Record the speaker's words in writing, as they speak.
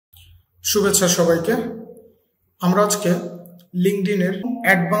শুভেচ্ছা সবাইকে। আমরা আজকে লিঙ্কডইনের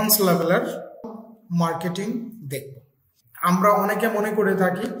অ্যাডভান্স লেভেলের মার্কেটিং দেখব। আমরা অনেকে মনে করে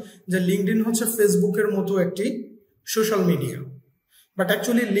থাকি যে লিঙ্কডইন হচ্ছে ফেসবুকের মতো একটি social media, but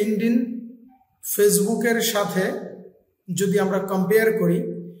actually LinkedIn ফেসবুকের সাথে যদি আমরা কম্পেয়ার করি,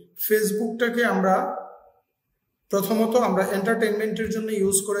 ফেসবুকটাকে আমরা প্রথমত আমরা এন্টারটেনমেন্টের জন্য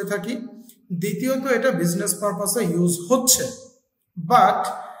ইউজ করে থাকি, দ্বিতীয়ত এটা বিজনেস পারপাসে ইউজ হচ্ছে। বাট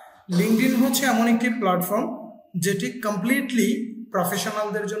লিঙ্কডইন হচ্ছে এমন একটি প্ল্যাটফর্ম যেটি কমপ্লিটলি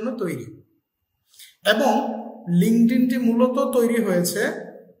প্রফেশনালদের জন্য তৈরি, এবং লিঙ্কডইনটি মূলত তৈরি হয়েছে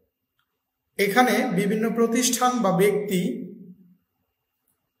এখানে বিভিন্ন প্রতিষ্ঠান বা ব্যক্তি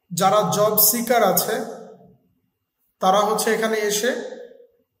যারা জব সিকার আছে তারা হচ্ছে এখানে এসে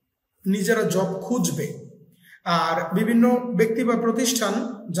নিজেরা জব খুঁজবে, আর বিভিন্ন ব্যক্তি বা প্রতিষ্ঠান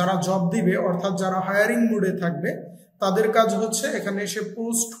যারা জব দিবে অর্থাৎ যারা হায়ারিং মুডে থাকবে তাদের কাজ হচ্ছে এখানে এসে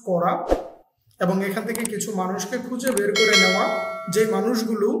পোস্ট করা এবং এখান থেকে কিছু মানুষকে খুঁজে বের করে নেওয়া, যে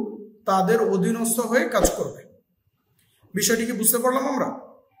মানুষগুলো তাদের অধীনস্থ হয়ে কাজ করবে। বিষয়টি কি বুঝতে পারলাম আমরা?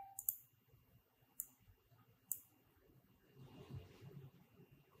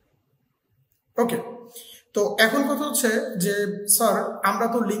 ওকে, তো এখন কথা হচ্ছে যে স্যার আমরা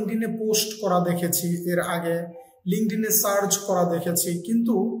তো লিঙ্কডইনে পোস্ট করা দেখেছি, এর আগে লিঙ্কডইনে সার্চ করা দেখেছি,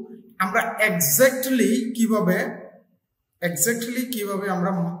 কিন্তু আমরা এক্স্যাক্টলি কিভাবে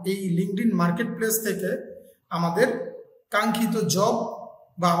আমরা এই লিঙ্কডইন মার্কেট প্লেস থেকে আমাদের কাঙ্ক্ষিত জব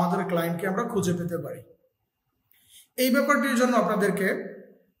বা আমাদের ক্লায়েন্টকে আমরা খুঁজে পেতে পারি। এই ব্যাপারটির জন্য আপনাদেরকে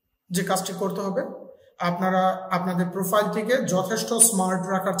যে কাজটি করতে হবে, আপনারা আপনাদের প্রোফাইলটিকে যথেষ্ট স্মার্ট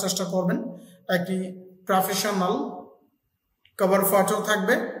রাখার চেষ্টা করবেন। একটি প্রফেশনাল কভার ফটো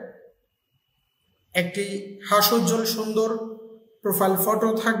থাকবে, একটি হাস্যোজ্জ্বল সুন্দর প্রোফাইল ফটো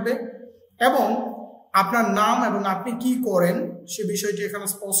থাকবে, এবং আপনার নাম এবং আপনি কি করেন সে বিষয়টি এখানে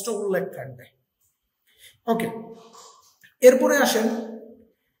স্পষ্ট উল্লেখ থাকবে। ওকে, এরপরে আসেন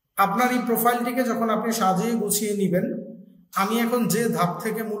আপনার এই প্রোফাইলটিকে যখন আপনি সাজিয়ে গুছিয়ে নেবেন, আমি এখন যে ধাপ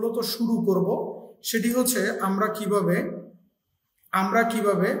থেকে মূলত শুরু করব সেটি হচ্ছে আমরা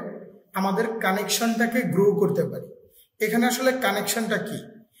কিভাবে আমাদের কানেকশনটাকে গ্রো করতে পারি। এখানে আসলে কানেকশনটা কি?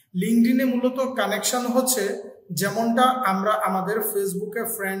 লিঙ্কডইনে মূলত কানেকশন হচ্ছে যেমনটা আমরা আমাদের ফেসবুকে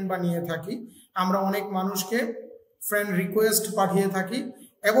ফ্রেন্ড বানিয়ে থাকি, আমরা অনেক মানুষকে ফ্রেন্ড রিকোয়েস্ট পাঠিয়ে থাকি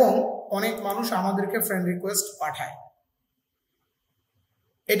এবং অনেক মানুষ আমাদেরকে ফ্রেন্ড রিকোয়েস্ট পাঠায়।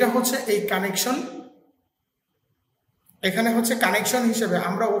 এটা হচ্ছে এই কানেকশন। এখানে হচ্ছে কানেকশন হিসেবে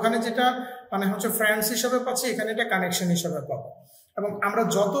আমরা ওখানে যেটা মানে হচ্ছে ফ্রেন্ডস হিসেবে পাচ্ছি, এখানে এটা কানেকশন হিসেবে পাবো, এবং আমরা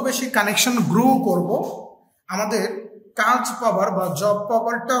যত বেশি কানেকশন গ্রো করব আমাদের কাজ পাবার বা জব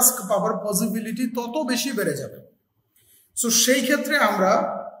পাবার, টাস্ক পাবার পসিবিলিটি তত বেশি বেড়ে যাবে। সো সেই ক্ষেত্রে আমরা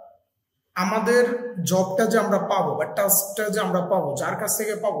আমাদের জবটা যে আমরা পাবো বা টাস্কটা যে আমরা পাবো, যার কাছ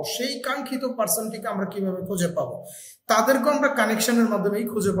থেকে পাবো, সেই কাঙ্ক্ষিত পার্সনটিকে আমরা কিভাবে খুঁজে পাবো? তাদেরকে আমরা কানেকশনের মাধ্যমেই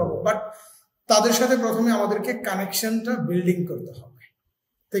খুঁজে পাবো, বাট তাদের সাথে প্রথমে আমাদেরকে কানেকশনটা বিল্ডিং করতে হবে।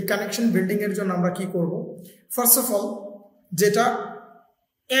 তো এই কানেকশন বিল্ডিং এর জন্য আমরা কি করব? ফার্স্ট অফ অল, যেটা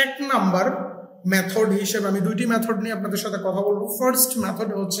 1 নাম্বার মেথড হিসেবে আমি দুইটি মেথড নিয়ে আপনাদের সাথে কথা বলবো। ফার্স্ট মেথড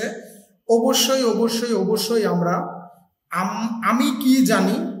হচ্ছে অবশ্যই আমরা আমি কি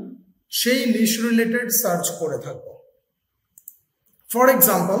জানি সেই নিশ রিলেটেড সার্চ করে থাকবো। ফর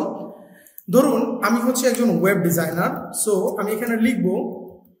এক্সাম্পল, ধরুন আমি হচ্ছে একজন ওয়েব ডিজাইনার, সো আমি এখানে লিখবো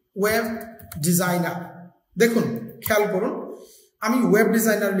ওয়েব ডিজাইনার। দেখুন, খেয়াল করুন, আমি ওয়েব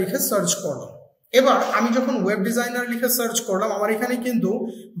ডিজাইনার লিখে সার্চ করলাম। এবার আমি যখন ওয়েব ডিজাইনার লিখে সার্চ করলাম, আমার এখানে কিন্তু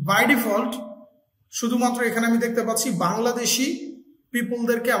বাই ডিফল্ট শুধুমাত্র এখানে আমি দেখতে পাচ্ছি বাংলাদেশি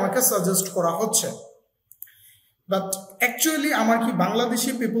পিপলদেরকে আমাকে সাজেস্ট করা হচ্ছে, বাট অ্যাকচুয়ালি আমার কি বাংলাদেশি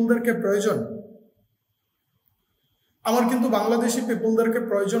পিপলদেরকে প্রয়োজন? আমার কিন্তু বাংলাদেশি পিপলদেরকে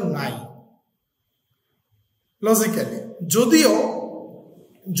প্রয়োজন নাই লজিক্যালি। যদিও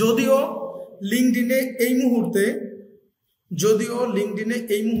লিঙ্কডইনে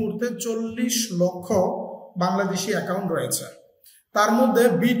এই মুহূর্তে 40 লক্ষ বাংলাদেশি অ্যাকাউন্ট রয়েছে, তার মধ্যে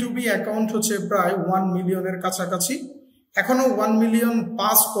B2B অ্যাকাউন্ট হচ্ছে প্রায় 1 মিলিয়নের কাছাকাছি, এখনো 1 মিলিয়ন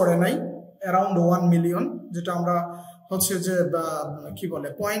পাস করে নাই, অ্যারাউন্ড 1 মিলিয়ন, যেটা আমরা হচ্ছে যে কি বলে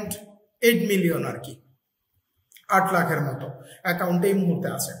 0.8 মিলিয়ন আর কি, 8 লাখের মতো অ্যাকাউন্ট এই মুহূর্তে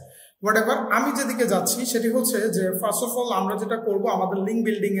আছে। হোয়াট এভার, আমি যেদিকে যাচ্ছি সেটি হচ্ছে যে ফার্স্ট অফ অল আমরা যেটা করব, আমাদের লিঙ্ক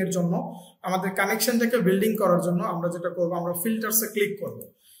বিল্ডিং এর জন্য, আমাদের কানেকশনটাকে বিল্ডিং করার জন্য আমরা যেটা করব, আমরা ফিল্টারসে ক্লিক করব।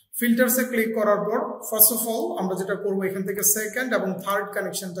 ফিল্টারসে ক্লিক করার পর ফার্স্ট অফ অল আমরা যেটা করব, এখান থেকে সেকেন্ড এবং থার্ড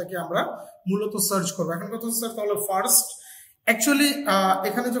কানেকশনটাকে আমরা মূলত সার্চ করবো। এখন কথা হচ্ছে তাহলে ফার্স্ট, অ্যাকচুয়ালি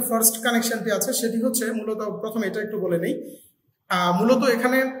এখানে যে ফার্স্ট কানেকশনটি আছে সেটি হচ্ছে মূলত, প্রথমে এটা একটু বলে নেই, মূলত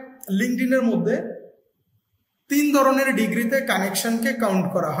এখানে লিঙ্কডইনের মধ্যে 3 ধরনের ডিগ্রিতে কানেকশনকে কাউন্ট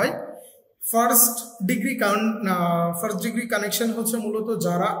করা হয়। ফার্স্ট ডিগ্রি কানেকশন হচ্ছে মূলত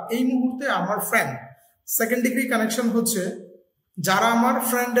যারা এই মুহূর্তে আমার ফ্রেন্ড। সেকেন্ড ডিগ্রি কানেকশন হচ্ছে যারা আমার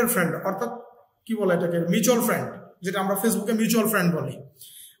ফ্রেন্ডের ফ্রেন্ড, অর্থাৎ কি বলে এটাকে, মিউচুয়াল ফ্রেন্ড, যেটা আমরা ফেসবুকে মিউচুয়াল ফ্রেন্ড বলি।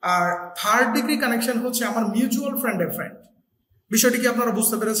 আর থার্ড ডিগ্রি কানেকশন হচ্ছে আমার মিউচুয়াল ফ্রেন্ডের ফ্রেন্ড। বিষয়টি কি আপনারা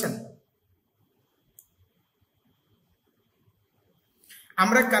বুঝতে পেরেছেন?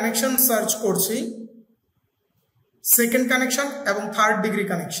 আমরা কানেকশন সার্চ করছি সেকেন্ড কানেকশন এবং third degree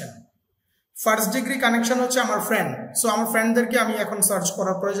connection. First degree connection হচ্ছে আমার ফ্রেন্ড, সো আমার ফ্রেন্ডদেরকে আমি এখন সার্চ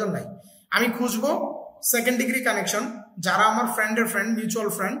করার প্রয়োজন নাই। আমি খুঁজবো সেকেন্ড ডিগ্রি কানেকশন, যারা আমার ফ্রেন্ডের ফ্রেন্ড, মিউচুয়াল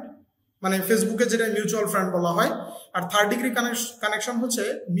ফ্রেন্ড, মানে ফেসবুকে যেটা মিউচুয়াল ফ্রেন্ড বলা হয়। আর থার্ড ডিগ্রি কানেকশন হচ্ছে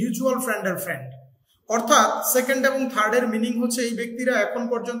মিউচুয়াল ফ্রেন্ডের ফ্রেন্ড, অর্থাৎ সেকেন্ড এবং থার্ডের মিনিং হচ্ছে এই ব্যক্তিরা এখন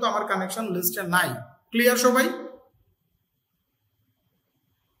পর্যন্ত আমার কানেকশন লিস্টে নাই। ক্লিয়ার সবাই?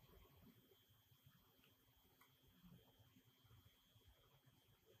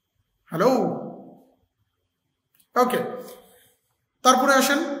 হ্যালো, ওকে। তারপরে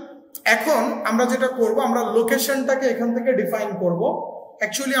আসেন, এখন আমরা যেটা করব, আমরা লোকেশনটাকে এখান থেকে ডিফাইন করব।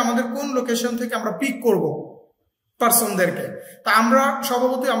 অ্যাকচুয়ালি আমাদের কোন লোকেশন থেকে আমরা পিক করব পার্সনদেরকে। তা আমরা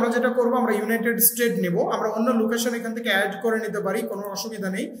স্বভাবতই আমরা যেটা করব, আমরা ইউনাইটেড স্টেট নেব। আমরা অন্য লোকেশন এখান থেকে অ্যাড করে নিতে পারি, কোনো অসুবিধা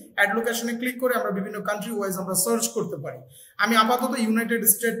নেই। অ্যাড লোকেশনে ক্লিক করে আমরা বিভিন্ন কান্ট্রি ওয়াইজ আমরা সার্চ করতে পারি। আমি আপাতত ইউনাইটেড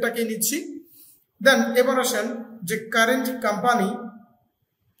স্টেটটাকে নিচ্ছি। দেন এবার আসেন যে কারেন্ট কোম্পানি,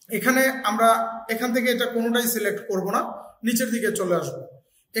 এখানে আমরা এখান থেকে এটা কোনোটাই সিলেক্ট করব না, নিচের দিকে চলে আসব।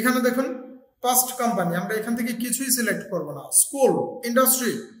 এখানে দেখুন পাস্ট কোম্পানি, আমরা এখান থেকে কিছুই সিলেক্ট করব না। স্কুল,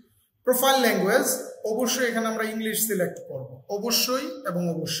 ইন্ডাস্ট্রি, প্রোফাইল ল্যাঙ্গুয়েজ, অবশ্যই এখানে আমরা ইংলিশ সিলেক্ট করব, অবশ্যই এবং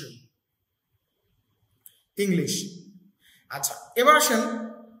অবশ্যই ইংলিশ। আচ্ছা, এবার আসেন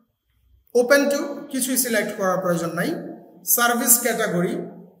ওপেন টু, কিছুই সিলেক্ট করার প্রয়োজন নাই। সার্ভিস ক্যাটাগরি,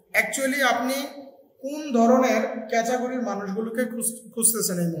 অ্যাকচুয়ালি আপনি কোন ধরনের ক্যাটাগরির মানুষগুলোকে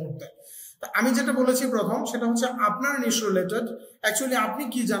খুঁজতেছেন এই মুহূর্তে। আমি যেটা বলেছি প্রথম, সেটা হচ্ছে আপনার নিশ রিলেটেড। অ্যাকচুয়ালি আপনি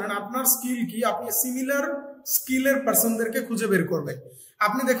কি জানেন, আপনার স্কিল কি, আপনি সিমিলার স্কিলের পার্সনদেরকে খুঁজে বের করবেন।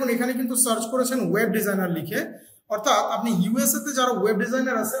 আপনি দেখুন এখানে কিন্তু সার্চ করেছেন ওয়েব ডিজাইনার লিখে, অর্থাৎ আপনি ইউএসএ তে যারা ওয়েব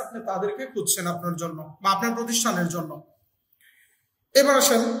ডিজাইনার আছে আপনি তাদেরকে খুঁজছেন আপনার জন্য বা আপনার প্রতিষ্ঠানের জন্য। এবার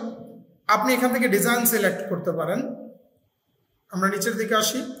আসেন, আপনি এখান থেকে ডিজাইন সিলেক্ট করতে পারেন। আমরা নিচের দিকে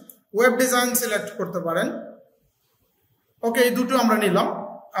আসি, ওয়েব ডিজাইন সিলেক্ট করতে পারেন। ওকে, এই দুটো আমরা নিলাম।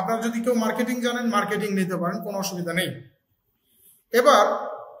 আপনারা যদি কেউ মার্কেটিং জানেন, মার্কেটিং নিতে পারেন, কোনো অসুবিধা নেই। এবার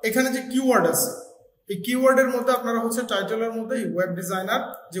এখানে যে কিওয়ার্ড আছে, এই কিওয়ার্ডের মধ্যে আপনারা হচ্ছে টাইটেলের মধ্যে ওয়েব ডিজাইনার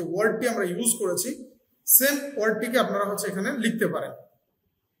যে ওয়ার্ডটি আমরা ইউজ করেছি, সেম ওয়ার্ডটিকে আপনারা হচ্ছে এখানে লিখতে পারেন।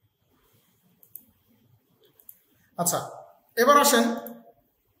 আচ্ছা, এবার আসেন,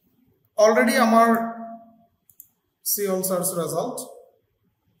 অলরেডি আমার সি অল সার্চ রেজাল্ট,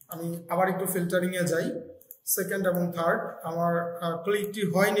 আমি আবার একটু ফিল্টারিং এ যাই। সেকেন্ড এবং থার্ড আমার ক্লিকটি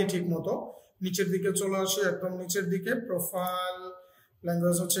হয়নি ঠিক মতো। নিচের দিকে চলে আসি, একদম নিচের দিকে প্রোফাইল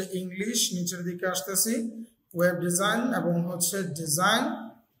ল্যাঙ্গুয়েজ হচ্ছে ইংলিশ, নিচের দিকে আসতেছি ওয়েব ডিজাইন এবং হচ্ছে ডিজাইন।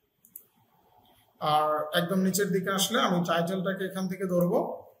 আর একদম নিচের দিকে আসলে আমি টাইটেলটাকে এখান থেকে ধরবো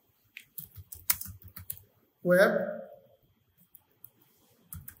ওয়েব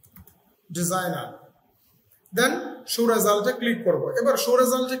ডিজাইনার। দেন শো রেজাল্টে ক্লিক করব। এবার শো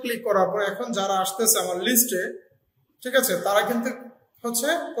রেজাল্টে ক্লিক করার পর এখন যারা আসতেছে আমার লিস্টে, ঠিক আছে, তারা কিন্তু হচ্ছে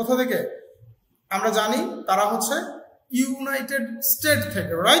কোথা থেকে আমরা জানি, তারা হচ্ছে ইউনাইটেড স্টেট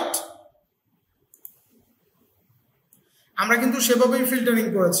থেকে, রাইট? আমরা কিন্তু সেভাবেই ফিল্টারিং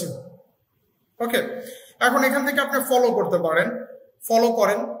করেছি। ওকে, এখন এখান থেকে আপনি ফলো করতে পারেন, ফলো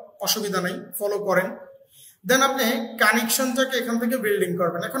করেন, অসুবিধা নেই, ফলো করেন। দেন আপনি কানেকশনটাকে এখান থেকে বিল্ডিং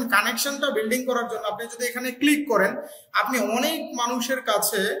করবেন। এখন কানেকশনটা বিল্ডিং করার জন্য আপনি যদি এখানে ক্লিক করেন, আপনি অনেক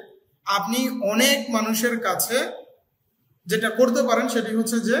মানুষের কাছে যেটা করতে পারেন সেটি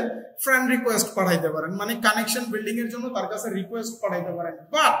হচ্ছে যে ফ্রেন্ড রিকোয়েস্ট পাঠাইতে পারেন, মানে কানেকশন বিল্ডিং এর জন্য তার কাছে রিকোয়েস্ট পাঠাইতে পারেন।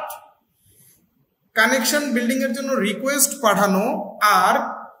 বাট কানেকশন বিল্ডিং এর জন্য রিকোয়েস্ট পাঠানো আর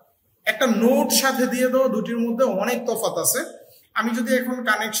একটা নোট সাথে দিয়ে দেওয়া, দুটির মধ্যে অনেক তফাৎ আছে। আমি যদি এখন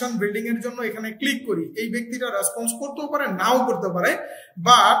কানেকশন বিল্ডিং এর জন্য এখানে ক্লিক করি, এই ব্যক্তিটা রেসপন্স করতেও পারে, নাও করতে পারে।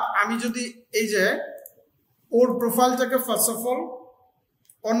 বাট আমি যদি এই যে ওর প্রোফাইলটাকে ফার্স্ট অফ অল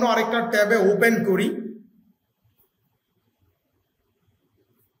অন্য আরেকটা ট্যাবে ওপেন করি,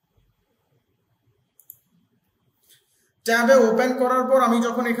 ট্যাবে ওপেন করার পর আমি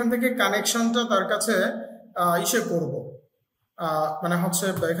যখন এখান থেকে কানেকশনটা তার কাছে ইসে করব, মানে হচ্ছে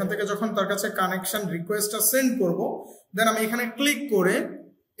এখান থেকে যখন তার কাছে কানেকশন রিকোয়েস্টটা সেন্ড করব, দেন আমি এখানে ক্লিক করে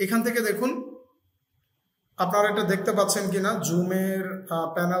এখান থেকে দেখুন, আপনারা এটা দেখতে পাচ্ছেন কিনা, জুমের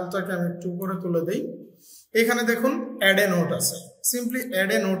প্যানেলটাকে আমি একটু উপরে তুলে দিই। এখানে দেখুন অ্যাড এ নোট আছে, সিম্পলি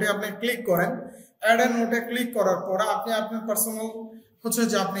অ্যাড এ নোটে আপনি ক্লিক করেন। অ্যাড এ নোটে ক্লিক করার পর আপনি আপনার পার্সোনাল হচ্ছে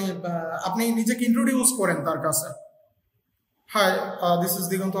যে আপনি নিজেকে ইন্ট্রোডিউস করেন তার কাছে। High, this is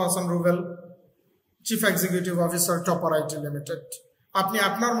Diganta Hasan Rubel, chief executive officer topper IT limited. আপনি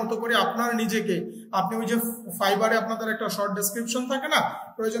আপনার মতো করে আপনার নিজেকে, আপনি ওই যে ফাইবারে আপনাদের একটা শর্ট ডেসক্রিপশন থাকে না,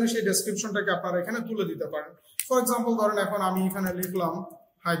 প্রয়োজনে সেই ডেসক্রিপশনটাকে আপনারা এখানে তুলে দিতে পারেন। ফর এক্সাম্পল ধরেন এখন আমি এখানে লিখলাম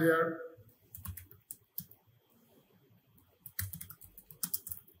হাই দেয়ার,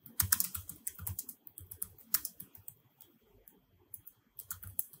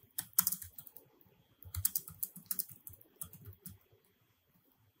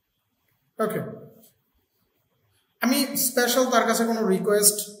 ওকে। আমি স্পেশাল তার কাছে কোনো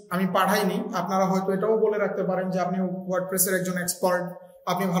রিকোয়েস্ট আমি পাঠাইনি। আপনারা হয়তো এটাও বলে রাখতে পারেন যে আপনি ওয়ার্ডপ্রেসের একজন এক্সপার্ট,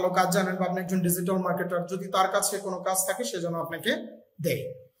 আপনি ভালো কাজ জানেন, বা আপনি একজন ডিজিটাল মার্কেটার, যদি তার কাছে কোনো কাজ থাকে সে যেন আপনাকে দেয়।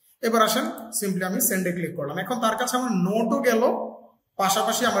 এবার আসেন, সিম্পলি আমি সেন্ডে ক্লিক করলাম। এখন তার কাছে আমার নোটও গেল,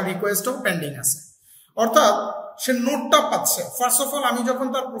 পাশাপাশি আমার রিকোয়েস্টও পেন্ডিং আছে, অর্থাৎ সে নোটটা পাচ্ছে। ফার্স্ট অফ অল আমি যখন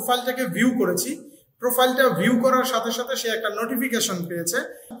তার প্রোফাইলটাকে ভিউ করেছি, প্রোফাইলটা ভিউ করার সাথে সাথে সে একটা নোটিফিকেশন পেয়েছে।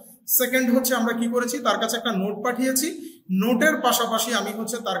 সেকেন্ড হচ্ছে আমরা কি করেছি, তার কাছে একটা নোট পাঠিয়েছি। নোটের পাশাপাশি আমি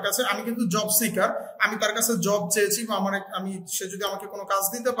হচ্ছে তার কাছে, আমি কিন্তু জব সিকার, আমি তার কাছে জব চেয়েছি, বা সে যদি আমাকে কোনো কাজ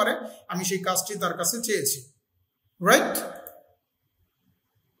দিতে পারে আমি সেই কাজটি তার কাছে চেয়েছি, রাইট?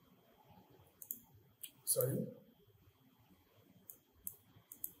 সরি,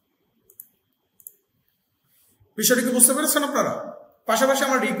 বিষয়টি কি বুঝতে পেরেছেন আপনারা? পাশাপাশি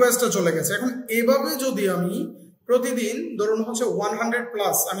আমার রিকোয়েস্টটা চলে গেছে। এখন এভাবে যদি আমি প্রতিদিন ধরুন হচ্ছে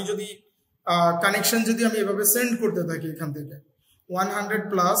 100+ আমি যদি কানেকশন যদি আমি এভাবে সেন্ড করতে থাকি, এখান থেকে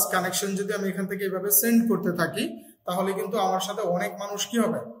 100+ কানেকশন যদি আমি এখান থেকে এভাবে সেন্ড করতে থাকি, তাহলে কিন্তু আমার সাথে অনেক মানুষ কি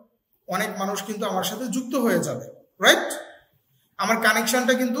হবে, অনেক মানুষ কিন্তু আমার সাথে যুক্ত হয়ে যাবে, রাইট? আমার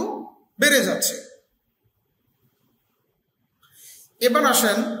কানেকশনটা কিন্তু বেড়ে যাচ্ছে। এবার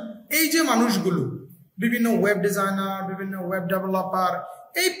আসেন, এই যে মানুষগুলো, বিভিন্ন ওয়েব ডিজাইনার, বিভিন্ন ওয়েব ডেভেলপার,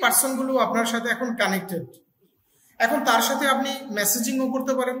 এই পার্সনগুলো আপনার সাথে এখন কানেক্টেড। এখন তার সাথে আপনি মেসেজিংও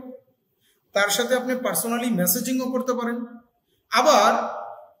করতে পারেন, তার সাথে আপনি পার্সোনালি মেসেজিংও করতে পারেন। আবার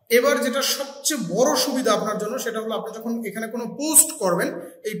এবার যেটা সবচেয়ে বড় সুবিধা আপনার জন্য, সেটা হলো আপনি যখন এখানে কোনো পোস্ট করবেন,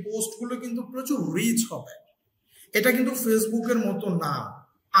 এই পোস্টগুলো কিন্তু প্রচুর রিচ হবে। এটা কিন্তু ফেসবুকের মতো না,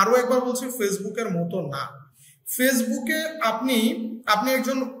 আরো একবার বলছি, ফেসবুকের মতো না। ফেসবুকে আপনি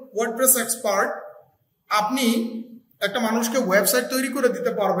একজন ওয়ার্ডপ্রেস এক্সপার্ট, আপনি একটা মানুষকে ওয়েবসাইট তৈরি করে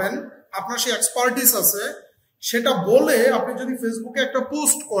দিতে পারবেন, আপনার সেই এক্সপার্টিস আছে, সেটা বলে আপনি যদি ফেসবুকে একটা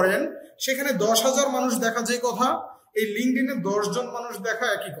পোস্ট করেন, সেখানে 10,000 মানুষ দেখা যে কথা, এই লিঙ্কডইনে 10 জন মানুষ দেখা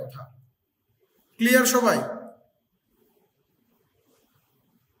একই কথা। ক্লিয়ার সবাই?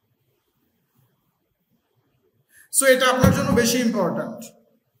 সো এটা আপনার জন্য বেশি ইম্পর্ট্যান্ট।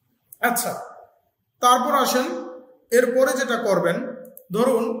 আচ্ছা, তারপর আসেন, এরপরে যেটা করবেন,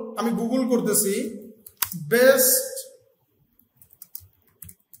 ধরুন আমি গুগল করতেছি best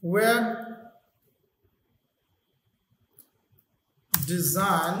web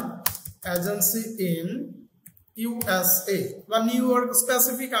design agency in USA বা নিউ ইয়র্ক,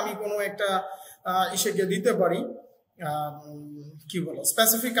 স্পেসিফিক আমি কোনো একটা ইসেকে দিতে পারি, কি বলো,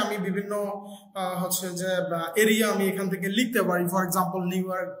 স্পেসিফিক আমি বিভিন্ন হচ্ছে যে এরিয়া আমি এখান থেকে লিখতে পারি। For example new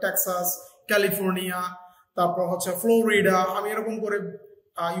York, Texas, California, তারপর হচ্ছে ফ্লোরিডা, আমি এরকম করে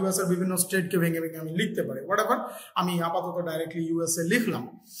ইউএস এর বিভিন্ন স্টেটকে ভেঙে ভেঙে আমি লিখতে পারি। হোয়াটএভার, আমি আপাতত ডাইরেক্টলি ইউএসএ লিখলাম।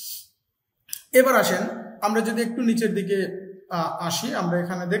 এবার আসেন, আমরা যদি একটু নিচের দিকে আসি, আমরা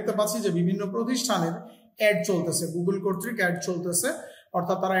এখানে দেখতে পাচ্ছি যে বিভিন্ন প্রতিষ্ঠানের অ্যাড চলতেছে, গুগল কর্তৃক অ্যাড চলতেছে,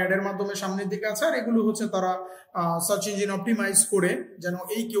 অর্থাৎ তারা অ্যাডের মাধ্যমে সামনের দিকে আছে। আর এগুলো হচ্ছে তারা সার্চ ইঞ্জিন অপটিমাইজ করে, যেন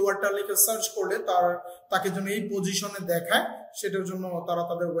এই কিওয়ার্ডটা লিখে সার্চ করলে তাকে যেন এই পজিশনে দেখায়, সেটার জন্য তারা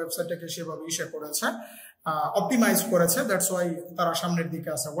তাদের ওয়েবসাইটটাকে সেভাবে ইসে করেছে, অপটিমাইজ করেছে। দ্যাটস ওয়াই তারা সামনের দিকে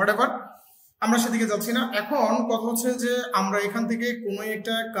আছে। হোয়াটএভার, আমরা সেদিকে যাচ্ছি না। এখন কথা হচ্ছে যে আমরা এখান থেকে কোনো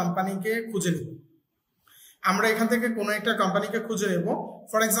একটা কোম্পানিকে খুঁজে নেব,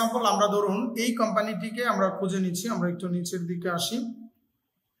 ফর এক্সাম্পল আমরা ধরুন এই কোম্পানিটিকে আমরা খুঁজে নিচ্ছি। আমরা একটু নিচের দিকে আসি,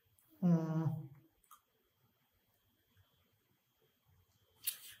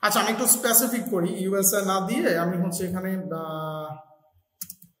 আচ্ছা আমি একটু স্পেসিফিক করি, ইউএসএ না দিয়ে আমি হচ্ছে এখানে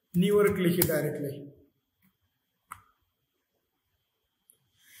নিউ ইয়র্ক লিখি ডাইরেক্টলি,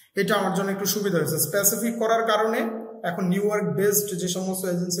 এটা আমার জন্য একটু সুবিধা হয়েছে স্পেসিফিক করার কারণে। এখন নিউ ইয়র্ক বেসড যে সমস্ত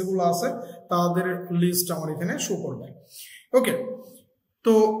এজেন্সিগুলো আছে তাদের লিস্ট আমার এখানে শো করবে। ওকে,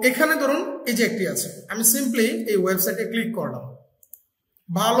 তো এখানে ধরুন এই যে একটি আছে, আমি সিম্পলি এই ওয়েবসাইটে ক্লিক করলাম।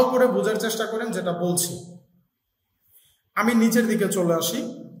 ভালো করে বোঝার চেষ্টা করেন যেটা বলছি। আমি নিচের দিকে চলে আসি,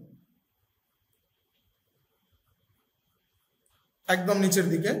 একদম নিচের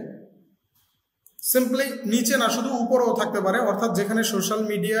দিকে, সিম্পলি নিচে না শুধু উপরেও থাকতে পারে, অর্থাৎ যেখানে সোশ্যাল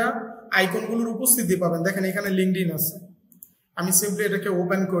মিডিয়া আইকনগুলোর উপস্থিতি পাবেন। দেখেন এখানে লিঙ্কডইন আছে, আমি সিম্পলি এটাকে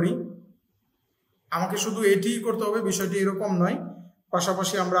ওপেন করি। আমাকে শুধু এটিই করতে হবে, বিষয়টি এরকম নয়।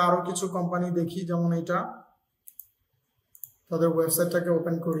 পাশাপাশি আমরা আরো কিছু কোম্পানি দেখি, যেমন এটা, তাদের ওয়েবসাইটটাকে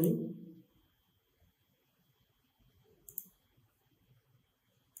ওপেন করি।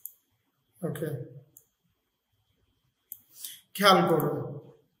 ওকে, খেয়াল করুন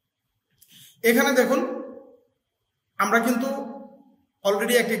এখানে দেখুন আমরা কিন্তু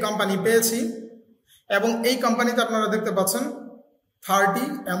অলরেডি একটি কোম্পানি পেয়েছি এবং এই কোম্পানিতে আপনারা দেখতে পাচ্ছেন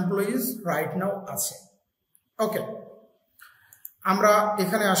 30 এমপ্লয়িজ রাইট নাও আছে। ওকে, আমরা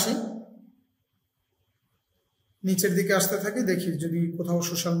এখানে আসি, নিচের দিকে আসতে থাকি, দেখি যদি কোথাও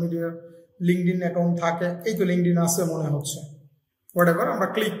সোশ্যাল মিডিয়ার লিঙ্কডইন অ্যাকাউন্ট থাকে। এই তো লিঙ্কডইন আছে মনে হচ্ছে, হোয়াটএভার, আমরা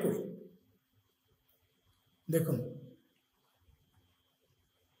ক্লিক করি। দেখুন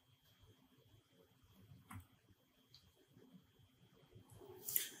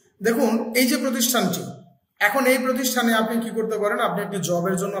দেখুন এই যে প্রতিষ্ঠানটি, এখন এই প্রতিষ্ঠানে আপনি কি করতে পারেন, আপনি একটি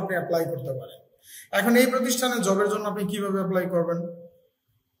জবের জন্য আপনি অ্যাপ্লাই করতে পারেন। এখন এই প্রতিষ্ঠানে জবের জন্য আপনি কিভাবে অ্যাপ্লাই করবেন,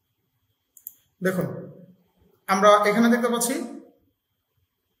 দেখুন আমরা এখানে দেখতে পাচ্ছি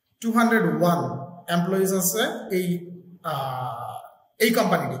 201 এমপ্লয়িজ আছে এই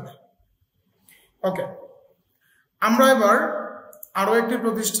কোম্পানিটিতে। ওকে, আমরা এবার আরো একটি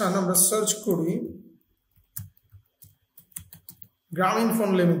প্রতিষ্ঠান আমরা সার্চ করি, গ্রামীণ ফোন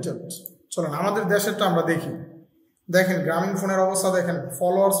লিমিটেড। চলেন আমাদের দেশেরটা আমরা দেখি। দেখেন গ্রামীণ ফোনের অবস্থা দেখেন,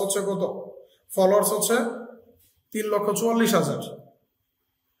 ফলোয়ার্স হচ্ছে কত, ফলোয়ার্স হচ্ছে 3,44,000,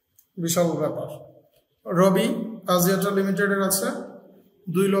 বিশাল ব্যাপার। রবি আজিয়াটা লিমিটেডের আছে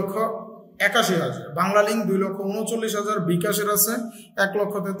 2,81,000, বাংলা লিঙ্ক 2,39,000, বিকাশের আছে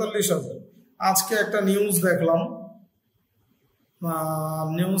 1,43,000। আজকে একটা নিউজ দেখলাম,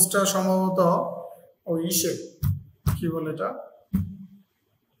 নিউজটা সম্ভবত ওই ইসে কি বলে এটা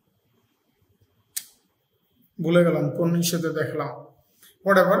ভুলে গেলাম, কোন ইস্যুতে দেখলাম,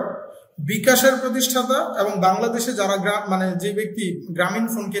 হোয়াটএভার। বিকাশের প্রতিষ্ঠাতা এবং বাংলাদেশে যারা মানে যে ব্যক্তি গ্রামীণ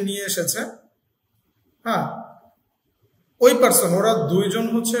ফোনকে নিয়ে এসেছে, হ্যাঁ ওই পার্সন, ওরা দুইজন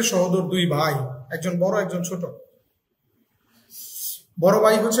হচ্ছে সহোদর, দুই ভাই, একজন বড় একজন ছোট। বড়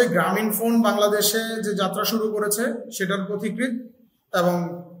ভাই হচ্ছে গ্রামীণ ফোন বাংলাদেশে যে যাত্রা শুরু করেছে সেটার পথিকৃৎ, এবং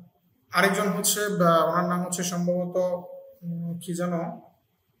আরেকজন হচ্ছে ওনার নাম হচ্ছে সম্ভবত কি যেন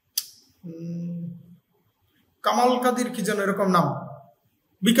কামাল কাদির কি যেন এরকম নাম,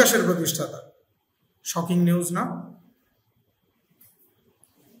 বিকাশের প্রতিষ্ঠাতা। শকিং নিউজ না,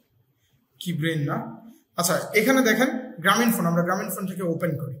 কি ব্রেন না। আচ্ছা এখানে দেখেন গ্রামীণ ফোন, আমরা গ্রামীণ ফোন থেকে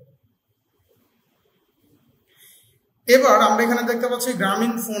ওপেন করি। এবার আমরা এখানে দেখতে পাচ্ছি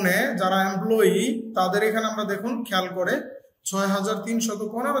গ্রামীণ ফোনে যারা এমপ্লয়ি তাদের এখানে আমরা দেখুন খেয়াল করে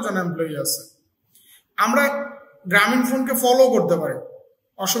 6,315 জন এমপ্লয়ি আছে। আমরা গ্রামীণ ফোনকে ফলো করতে পারি,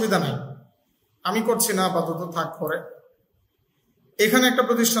 অসুবিধা নাই, আমি করছি না আপাতত, থাক করে। এখানে একটা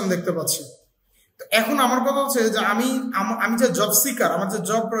প্রতিষ্ঠান দেখতে পাচ্ছি। এখন আমার কথা হচ্ছে যে আমি যে জব সিকার, আমার যে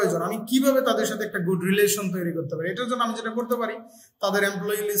জব প্রয়োজন, আমি কিভাবে তাদের সাথে একটা গুড রিলেশন তৈরি করতে পারি। এটার জন্য আমি যেটা করতে পারি, তাদের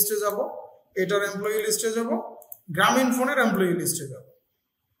এমপ্লয়ি লিস্টে যাব, এটার এমপ্লয়ি লিস্টে যাব, গ্রামীণ ফোনের এমপ্লয়ি লিস্টে যাব।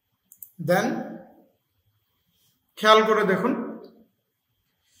 দেন খেয়াল করে দেখুন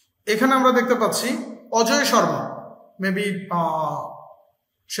এখানে আমরা দেখতে পাচ্ছি অজয় শর্মা, মেবি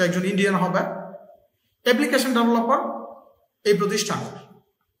সে একজন ইন্ডিয়ান হবে, অ্যাপ্লিকেশন ডেভেলপার এই প্রতিষ্ঠানের।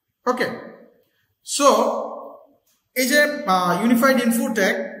 ওকে, সো এই যে ইউনিফাইড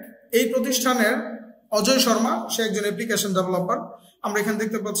ইনফোটেক এই প্রতিষ্ঠানের অজয় শর্মা, সে একজন অ্যাপ্লিকেশন ডেভেলপার। আমরা এখানে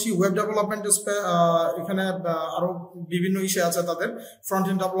দেখতে পাচ্ছি ওয়েব ডেভেলপমেন্ট, এখানে আরো বিভিন্ন ইস্যু আছে, তাদের ফ্রন্ট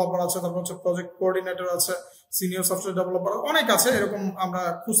এন্ড ডেভেলপার আছে, তারপর হচ্ছে প্রজেক্ট কোঅর্ডিনেটর আছে, সিনিয়র সফটওয়্যার ডেভেলপার, অনেক আছে। এরকম আমরা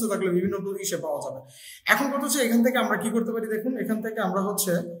খুঁজতে থাকলে বিভিন্ন ইস্যু পাওয়া যাবে। এখন কথা হচ্ছে এখান থেকে আমরা কি করতে পারি, দেখুন এখান থেকে আমরা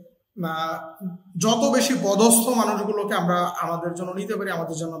হচ্ছে যত বেশি পদস্থ মানুষগুলোকে আমরা আমাদের জন্য নিতে পারি,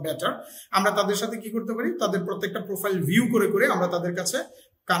 আমাদের জন্য বেটার। আমরা তাদের সাথে কি করতে পারি, তাদের প্রত্যেকটা প্রোফাইল ভিউ করে করে আমরা তাদের কাছে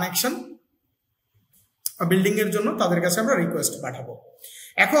কানেকশন বিল্ডিং এর জন্য তাদের কাছে আমরা রিকোয়েস্ট পাঠাবো।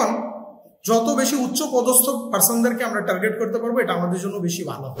 এখন যত বেশি উচ্চ পদস্থ পার্সনদেরকে আমরা টার্গেট করতে পারবো, এটা আমাদের জন্য বেশি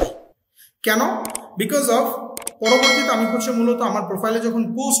ভালো হয়। কেন? বিকজ অফ পরবর্তীতে আমি হচ্ছে মূলত আমার প্রোফাইলে যখন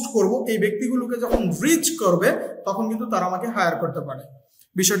পোস্ট করব, এই ব্যক্তিগুলোকে যখন রিচ করবে তখন কিন্তু তারা আমাকে হায়ার করতে পারে।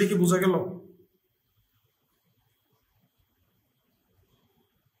 বিষয়টি কি বোঝা গেল?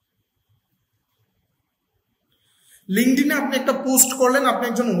 লিঙ্কডইনে আপনি একটা পোস্ট করলেন, আপনি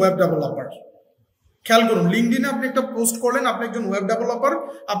একজন ওয়েব ডেভেলপার। খেয়াল করুন, লিঙ্কডইনে আপনি একটা পোস্ট করলেন, আপনি একজন ওয়েব ডেভেলপার,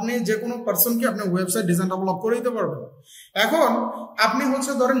 আপনি যে কোনো পার্সনকে আপনি ওয়েবসাইট ডিজাইন ডেভেলপ করে দিতে পারবেন। এখন আপনি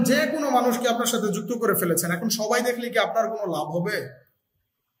হচ্ছে ধরেন যে কোনো মানুষকে আপনার সাথে যুক্ত করে ফেলেছেন, এখন সবাই দেখলে কি আপনার কোনো লাভ হবে?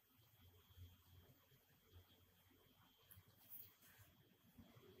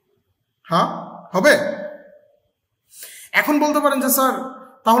 হ্যাঁ, হবে। এখন বলতে পারেন যে স্যার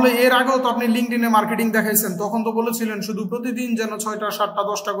তাহলে এর আগেও তো আপনি লিঙ্কডইনে মার্কেটিং দেখাইছেন, তখন তো বলেছিলেন শুধু প্রতিদিন যেন 6টা 7টা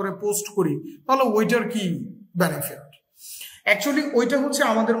 10টা করে পোস্ট করি, তাহলে ওইটার কি বেনিফিট? অ্যাকচুয়ালি ওইটা হচ্ছে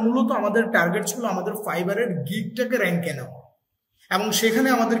আমাদের মূলত আমাদের টার্গেট ছিল আমাদের ফাইবারের গিগটাকে র্যাঙ্কে নেওয়া, এবং সেখানে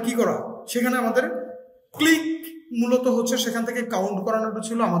আমাদের কি করা, সেখানে আমাদের ক্লিক মূলত হচ্ছে সেখান থেকে কাউন্ট করানোটা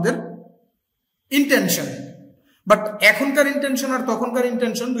ছিল আমাদের ইন্টেনশন। বাট এখনকার ইন্টেনশন আর তখনকার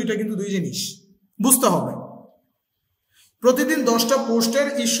ইন্টেনশন দুইটা কিন্তু দুই জিনিস, বুঝতে হবে। প্রতিদিন 10টা পোস্টের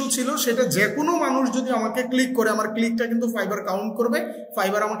ইস্যু ছিল, সেটা যে কোনো মানুষ যদি আমাকে ক্লিক করে, আমার ক্লিকটা কিন্তু ফাইবার কাউন্ট করবে,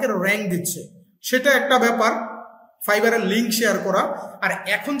 ফাইবার আমাকে র্যাঙ্ক দিচ্ছে, সেটা একটা ব্যাপার, ফাইবারের লিঙ্ক শেয়ার করা। আর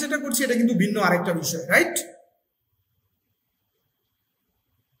এখন যেটা করছি এটা কিন্তু ভিন্ন আরেকটা বিষয়, রাইট?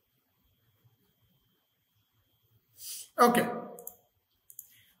 ওকে,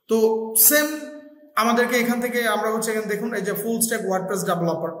 তো সেম আমাদেরকে এখান থেকে আমরা হচ্ছে এখানে দেখুন এই যে ফুল স্ট্যাক ওয়ার্ডপ্রেস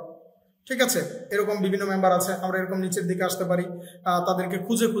ডেভেলপার, ঠিক আছে, এরকম বিভিন্ন মেম্বার আছে। আমরা এরকম নিচের দিকে আসতে পারি, তাদেরকে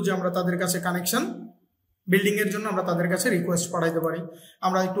খুঁজে খুঁজে আমরা তাদের কাছে কানেকশন বিল্ডিং এর জন্য আমরা তাদের কাছে রিকোয়েস্ট পাঠাইতে পারি।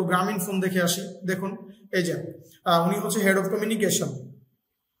 আমরা একটু গ্রামীণ ফোন দেখে আসি। দেখুন এই যে উনি হচ্ছে হেড অফ কমিউনিকেশন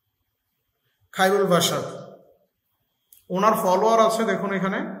খায়রুল বাসার, ওনার ফলোয়ার আছে দেখুন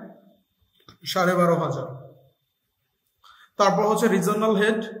এখানে 12,500। তারপর হচ্ছে রিজনাল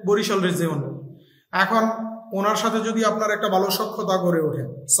হেড বরিশাল রিজিয়ন। এখন ওনার সাথে যদি আপনার একটা ভালো সখ্যতা গড়ে ওঠে,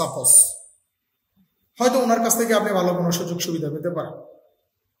 সাপোজ হয়তো ওনার কাছ থেকে আপনি ভালো কোনো সুযোগ সুবিধা পেতে পারেন,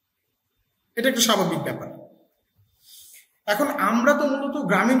 এটা একটা স্বাভাবিক ব্যাপার। এখন আমরা তো মূলত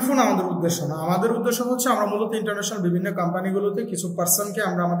গ্রামীণ ফোন আমাদের উদ্দেশ্য না, আমাদের উদ্দেশ্য হচ্ছে আমরা মূলত ইন্টারন্যাশনাল বিভিন্ন কোম্পানিগুলোতে কিছু পার্সনকে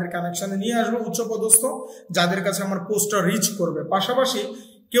আমরা আমাদের কানেকশনে নিয়ে আসবো, উচ্চপদস্থ, যাদের কাছে আমার পোস্টটা রিচ করবে। পাশাপাশি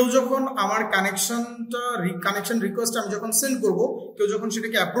কেউ যখন আমার কানেকশন রিকোয়েস্ট আমি যখন সেন্ড করব, কেউ যখন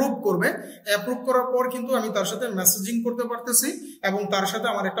সেটাকে অ্যাপ্রুভ করবে, অ্যাপ্রুভ করার পর কিন্তু আমি তার সাথে মেসেজিং করতে পারতেছি এবং তার সাথে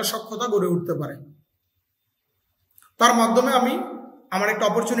আমার একটা সখ্যতা গড়ে উঠতে পারে, তার মাধ্যমে আমি আমার একটা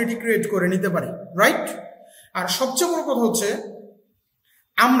অপরচুনিটি ক্রিয়েট করে নিতে পারি, রাইট? আর সবচেয়ে বড় কথা হচ্ছে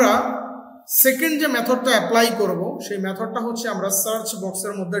আমরা সেকেন্ড যে মেথডটা অ্যাপ্লাই করব, সেই মেথডটা হচ্ছে আমরা সার্চ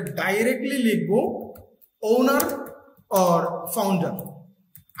বক্সের মধ্যে ডাইরেক্টলি লিখব ওনার অর ফাউন্ডার।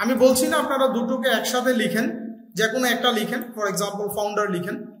 আমি বলছি না আপনারা দুটোকে একসাথে লিখেন, যে কোনো একটা লিখেন, ফর এক্সাম্পল ফাউন্ডার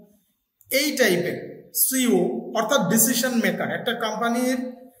লিখেন। এই টাইপের সিইও অর্থাৎ ডিসিশন মেকার, একটা কোম্পানির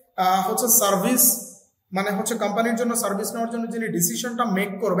হচ্ছে সার্ভিস মানে হচ্ছে কোম্পানির জন্য সার্ভিস নেওয়ার জন্য যিনি ডিসিশনটা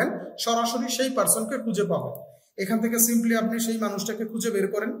মেক করবেন, সরাসরি সেই পার্সনকে খুঁজে পাবেন। এখান থেকে সিম্পলি আপনি সেই মানুষটাকে খুঁজে বের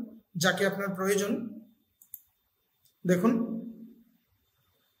করেন যাকে আপনার প্রয়োজন। দেখুন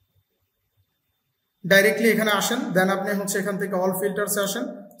ডাইরেক্টলি এখানে আসেন, দেন আপনি হচ্ছে এখান থেকে অল ফিল্টার্সে আসেন,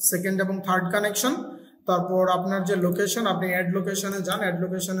 সেকেন্ড এবং থার্ড কানেকশন, তারপর আপনার যে লোকেশন, আপনি অ্যাড লোকেশনে যান, অ্যাড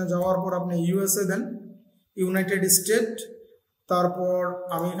লোকেশনে যাওয়ার পর আপনি ইউএসএ দেন, ইউনাইটেড স্টেট, তারপর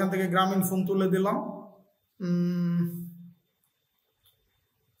আমি এখান থেকে গ্রামীণ ফোন তুলে দিলাম।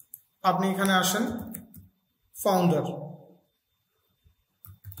 আপনি এখানে আসেন ফাউন্ডার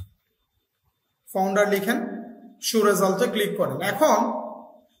লিখেন, শো রেজাল্টে ক্লিক করেন। এখন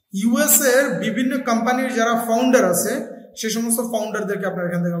ইউএসএ এর বিভিন্ন কোম্পানির যারা ফাউন্ডার আছে, সে সমস্ত ফাউন্ডারদেরকে আপনার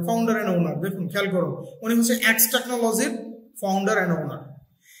এখান থেকে ফাউন্ডার এন্ড ওনার, দেখুন খেয়াল করুন, উনি হচ্ছে এক্স টেকনোলজির ফাউন্ডার এন্ড ওনার।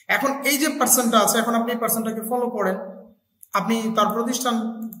 এখন এই যে পার্সনটা আছে, এখন আপনি এই পার্সনটাকে ফলো করেন, আপনি তার প্রতিষ্ঠান,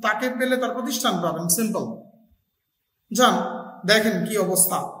 তাকে পেলে তার প্রতিষ্ঠান পাবেন, সিম্পল। যান দেখেন কি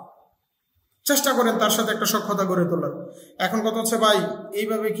অবস্থা, চেষ্টা করেন তার সাথে একটা সখ্যতা গড়ে তোলার। এখন কথা হচ্ছে ভাই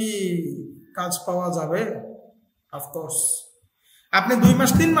এইভাবে কি কাজ পাওয়া যাবে? অফকোর্স আপনি 2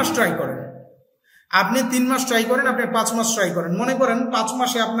 মাস 3 মাস ট্রাই করেন, আপনি 3 মাস ট্রাই করেন, আপনি 5 মাস ট্রাই করেন। মনে করেন 5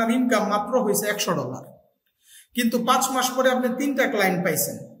 মাসে আপনার ইনকাম মাত্র হয়েছে $100, কিন্তু 5 মাস পরে আপনি 3টা ক্লায়েন্ট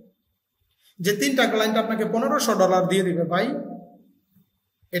পাইছেন, যে 3টা ক্লায়েন্ট আপনাকে $1,500 দিয়ে দিবে। ভাই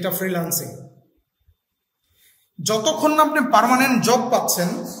এটা ফ্রিল্যান্সিং। যতক্ষণ না আপনি পার্মানেন্ট জব পাচ্ছেন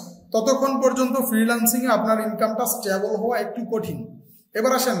ততক্ষণ পর্যন্ত ফ্রিল্যান্সিং এ আপনার ইনকামটা স্টেবল হওয়া একটু কঠিন।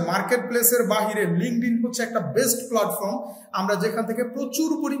 এবার আসেন মার্কেট প্লেসের বাহিরে লিঙ্কডইন হচ্ছে একটা বেস্ট প্ল্যাটফর্ম, আমরা যেখান থেকে প্রচুর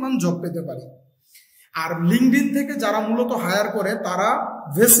পরিমাণ জব পেতে পারি। আর লিঙ্কডইন থেকে যারা মূলত হায়ার করে, তারা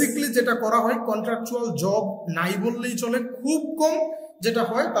বেসিকলি যেটা করা হয়, কন্ট্রাকচুয়াল জব নাই বললেই চলে, খুব কম যেটা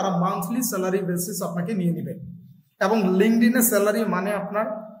হয় তারা মান্থলি স্যালারি বেসিস আপনাকে নিয়ে নেবে। এবং লিঙ্কডইনে স্যালারি মানে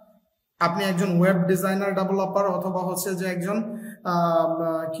আপনি একজন ওয়েব ডিজাইনার ডেভেলপার অথবা হচ্ছে যে একজন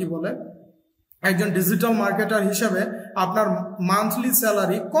একজন ডিজিটাল মার্কেটার হিসেবে আপনার মান্থলি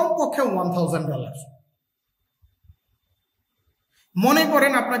স্যালারি কমপক্ষে $1,000। মনে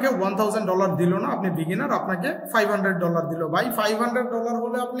করেন আপনাকে $1,000 দিল না, আপনি বিগিনার, আপনাকে $500 দিল। ভাই $500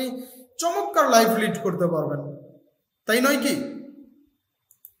 হলে আপনি চমৎকার লাইফ লিড করতে পারবেন, তাই নয় কি?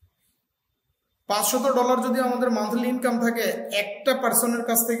 $500 যদি আমাদের মান্থলি ইনকাম থাকে একটা পার্সনের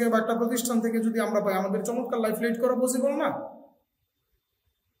কাছ থেকে বা একটা প্রতিষ্ঠান থেকে যদি আমরা পাই, আমাদের চমৎকার লাইফ লিড করা পসিবল না?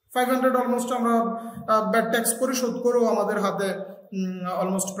 500 অলমোস্ট আমরা ব্যাড ট্যাক্স পরিশোধ করেও আমাদের হাতে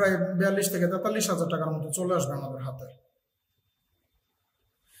অলমোস্ট প্রায় 42 থেকে 43,000 টাকার মতো চলে আসবে আমাদের হাতে।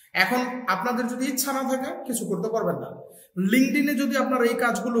 এখন আপনাদের যদি ইচ্ছা না থাকে কিছু করতে পারবেন না। লিঙ্কডইনে যদি আপনারা এই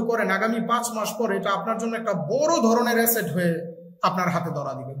কাজগুলো করেন, আগামী 5 মাস পরে এটা আপনার জন্য একটা বড় ধরনের অ্যাসেট হয়ে আপনার হাতে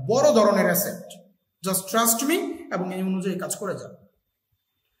ধরা দিবে, বড় ধরনের অ্যাসেট। জাস্ট ট্রাস্ট মি এবং এই অনুযায়ী কাজ করে যান।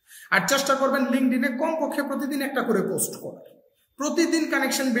 আর চেষ্টা করবেন লিঙ্কডইনে কমপক্ষে প্রতিদিন একটা করে পোস্ট করার, প্রতিদিন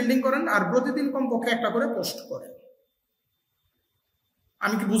কানেকশন বিল্ডিং করেন আর প্রতিদিন কমপক্ষে একটা করে পোস্ট করেন।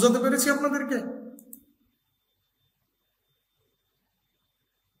 আমি কি বুঝাতে পেরেছি আপনাদেরকে?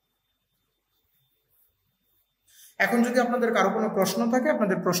 এখন যদি আপনাদের কারো কোনো প্রশ্ন থাকে,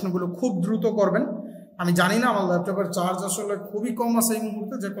 আপনাদের প্রশ্নগুলো খুব দ্রুত করবেন। আমি জানি না, আমার ল্যাপটপের চার্জ আসলে খুবই কম আছে এই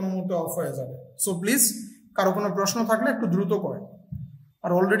মুহূর্তে, যে কোনো মুহূর্তে অফ হয়ে যাবে। সো প্লিজ কারো কোনো প্রশ্ন থাকলে একটু দ্রুত করেন।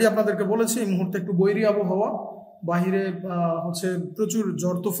 আর অলরেডি আপনাদেরকে বলেছি এই মুহূর্তে একটু বৈরী আবহাওয়া, বাহিরে হচ্ছে প্রচুর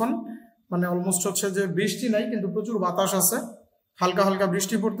ঝড় তুফান, মানে অলমোস্ট হচ্ছে যে বৃষ্টি নাই কিন্তু প্রচুর বাতাস আছে, হালকা হালকা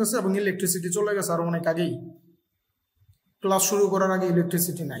বৃষ্টি পড়তেছে এবং ইলেকট্রিসিটি চলে গেছে আরো অনেক আগেই। ক্লাস শুরু করার আগে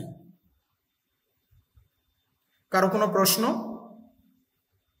ইলেকট্রিসিটি নাই। কারো কোনো প্রশ্ন?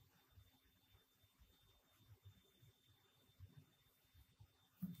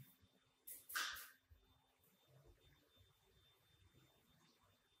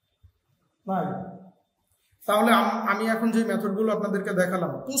 তাহলে আমি এখন যে মেথডগুলো আপনাদেরকে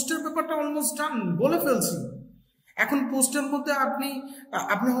দেখালাম, পোস্টের ব্যাপারটা অলমোস্ট ডান, বলে ফেলছি। এখন পোস্টের মধ্যে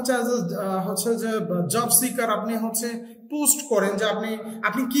আপনি হচ্ছে যে জব সিকার, আপনি হচ্ছে পোস্ট করেন যে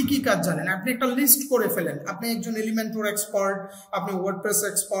আপনি কি কি কাজ জানেন, আপনি একটা লিস্ট করে ফেলেন। আপনি একজন এলিমেন্টর এক্সপার্ট, আপনি ওয়ার্ডপ্রেস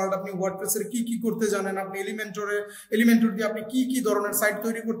এক্সপার্ট, আপনি ওয়ার্ডপ্রেসের কি কি করতে জানেন, আপনি এলিমেন্টর দিয়ে আপনি কি কি ধরনের সাইট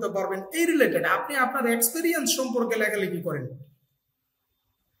তৈরি করতে পারবেন, এই রিলেটেড আপনি আপনার এক্সপেরিয়েন্স সম্পর্কে লেখালেখি করেন।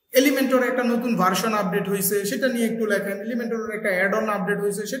 এলিমেন্টর একটা নতুন ভার্সন আপডেট হয়েছে সেটা নিয়ে একটু লেখেন, এলিমেন্টরের একটা অ্যাড অন আপডেট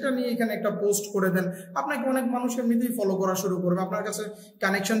হয়েছে সেটা নিয়ে এখানে একটা পোস্ট করে দেন। আপনাকে অনেক মানুষ এমনিতেই ফলো করা শুরু করবে, আপনার কাছে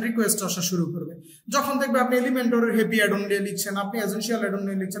কানেকশন রিকোয়েস্ট আসা শুরু করবে। যখন দেখবে আপনি এলিমেন্টরের হ্যাপি অ্যাড অন নিয়ে লিখছেন, আপনি এসেনশিয়াল অ্যাড অন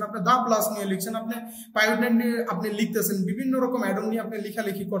নিয়ে লিখছেন, আপনি দা প্লাস নিয়ে লিখছেন, আপনি পায়োনেট নিয়ে আপনি লিখতেছেন, বিভিন্ন রকম অ্যাড অন নিয়ে আপনি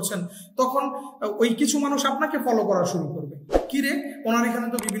লেখালেখি করছেন, তখন ওই কিছু মানুষ আপনাকে ফলো করা শুরু করবে। কিরে, ওনার এখানে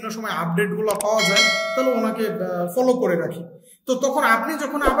তো বিভিন্ন সময় আপডেটগুলো পাওয়া যায়, তাহলে ওনাকে ফলো করে রাখি। তো তখন আপনি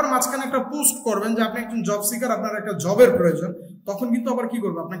যখন আবার মাঝখানে একটা পোস্ট করবেন যে আপনি একজন জব সিকার, আপনার একটা জবের প্রয়োজন, তখন কিন্তু আবার কি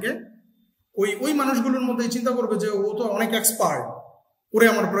করবে, আপনাকে ওই মানুষগুলোর মধ্যে চিন্তা করবে যে ও তো অনেক এক্সপার্ট, ওরে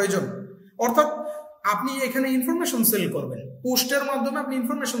আমার প্রয়োজন। অর্থাৎ আপনি এখানে ইনফরমেশন সেল করবেন, পোস্টের মাধ্যমে আপনি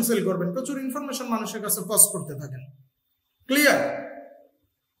ইনফরমেশন সেল করবেন, প্রচুর ইনফরমেশন মানুষের কাছে পাস করতে থাকেন। ক্লিয়ার?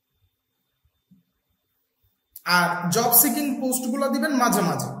 আর জব সিকিং পোস্টগুলো দিবেন মাঝে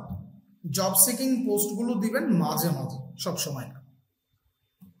মাঝে, জব সিকিং পোস্টগুলো দিবেন মাঝে মাঝে, সব সময় না।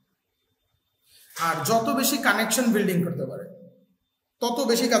 আর যত বেশি কানেকশন বিল্ডিং করতে পারে তত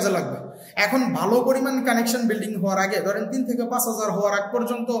বেশি কাজে লাগবে। এখন ভালো পরিমাণ কানেকশন বিল্ডিং হওয়ার আগে, ধরেন 3 থেকে 5,000 হওয়ার আগ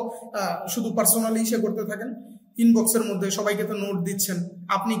পর্যন্ত শুধু পার্সোনালি ইসে করতে থাকেন, ইনবক্সের মধ্যে সবাইকে তো নোট দিচ্ছেন,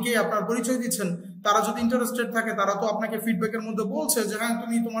 আপনি কে, আপনার পরিচয় দিচ্ছেন। তারা যদি ইন্টারেস্টেড থাকে তারা তো আপনাকে ফিডব্যাকের মধ্যে বলছে যে হ্যাঁ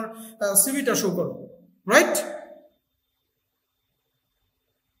তুমি তোমার সিভিটা শো করো, রাইট?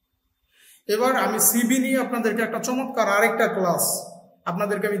 এবার আমি সিভি নিয়ে আপনাদেরকে একটা চমৎকার আরেকটা ক্লাস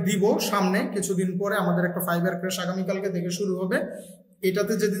আপনাদেরকে আমি দিব সামনে কিছুদিন পরে। আমাদের একটা ফাইবার ক্র্যাশ আগামীকালকে থেকে শুরু হবে।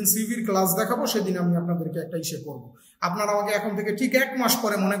 এটাতে যেদিন সিভির ক্লাস দেখাবো সেদিন আমি আপনাদেরকে একটা ইসে করবো। আপনারা আমাকে এখন থেকে ঠিক 1 মাস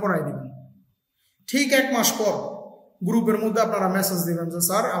পরে মনে করাই দিবেন, ঠিক 1 মাস পর গ্রুপের মধ্যে আপনারা মেসেজ দিবেন যে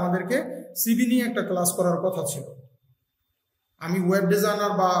স্যার আমাদেরকে সিভি নিয়ে একটা ক্লাস করার কথা ছিল। আমি ওয়েব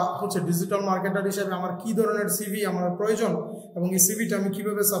ডিজাইনার বা হচ্ছে ডিজিটাল মার্কেটার হিসেবে আমার কি ধরনের সিভি আমার প্রয়োজন এবং এই সিভিটা আমি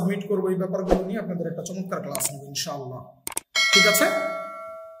কিভাবে সাবমিট করবো, এই ব্যাপারগুলো নিয়ে আপনাদের একটা চমৎকার ক্লাস নেব ইনশাআল্লাহ। ঠিক আছে?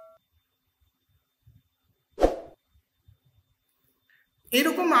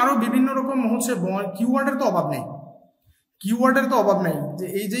 এরকম আরো বিভিন্ন রকম হচ্ছে কিওয়ার্ডের তো অভাব নেই, কিওয়ার্ডের তো অভাব নেই। যে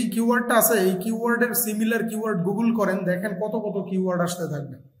এই যে কিওয়ার্ডটা আছে, এই কিওয়ার্ডের সিমিলার কিওয়ার্ড গুগল করেন, দেখেন কত কত কিওয়ার্ড আসতে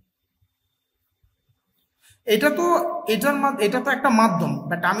থাকবে। এটা তো একটা মাধ্যম,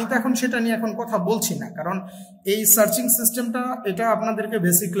 বাট আমি তো এখন সেটা নিয়ে এখন কথা বলছি না, কারণ এই সার্চিং সিস্টেমটা এটা আপনাদেরকে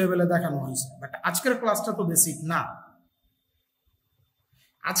বেসিক লেভেলে দেখানো হয়েছে, বাট আজকের ক্লাসটা তো বেসিক না।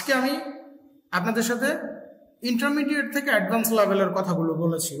 আজকে আমি আপনাদের সাথে ইন্টারমিডিয়েট থেকে অ্যাডভান্স লেভেলের কথাগুলো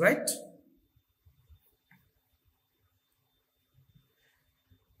বলেছি, রাইট?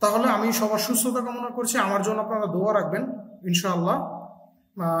 তাহলে আমি সবার সুস্থতা কামনা করছি, আমার জন্য আপনারা দোয়া রাখবেন ইনশাআল্লাহ।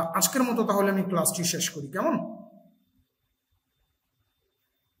 আজকের মতো তাহলে আমি ক্লাসটি শেষ করি, কেমন?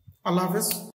 আল্লাহ হাফেজ।